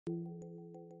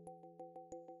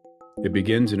It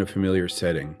begins in a familiar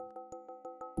setting,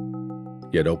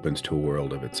 yet opens to a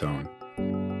world of its own.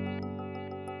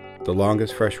 The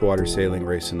longest freshwater sailing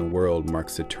race in the world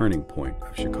marks the turning point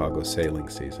of Chicago's sailing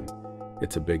season.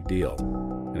 It's a big deal,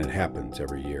 and it happens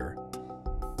every year.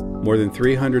 More than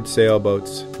 300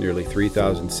 sailboats, nearly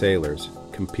 3,000 sailors,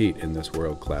 compete in this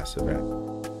world-class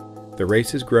event. The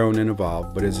race has grown and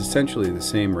evolved, but is essentially the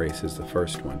same race as the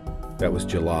first one. That was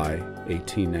July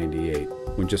 1898,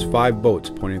 when just 5 boats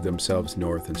pointed themselves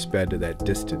north and sped to that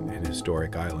distant and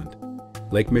historic island.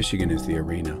 Lake Michigan is the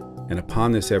arena, and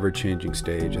upon this ever-changing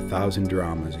stage, 1,000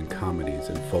 dramas and comedies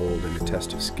unfold in a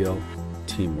test of skill,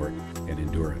 teamwork, and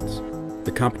endurance.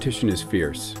 The competition is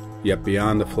fierce, yet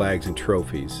beyond the flags and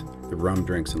trophies, the rum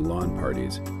drinks and lawn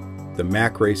parties, the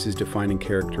Mack race's defining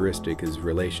characteristic is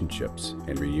relationships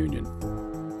and reunion.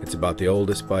 It's about the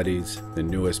oldest buddies, the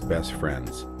newest best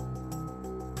friends.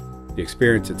 The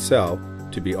experience itself,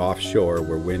 to be offshore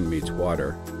where wind meets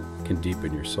water, can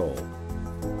deepen your soul.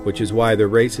 Which is why the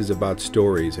race is about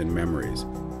stories and memories.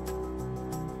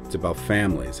 It's about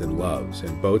families and loves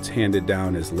and boats handed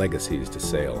down as legacies to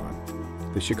sail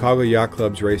on. The Chicago Yacht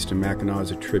Club's race to Mackinac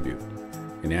is a tribute,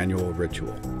 an annual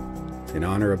ritual, in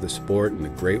honor of the sport and the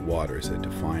great waters that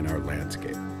define our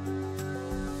landscape.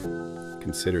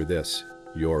 Consider this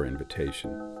your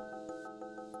invitation.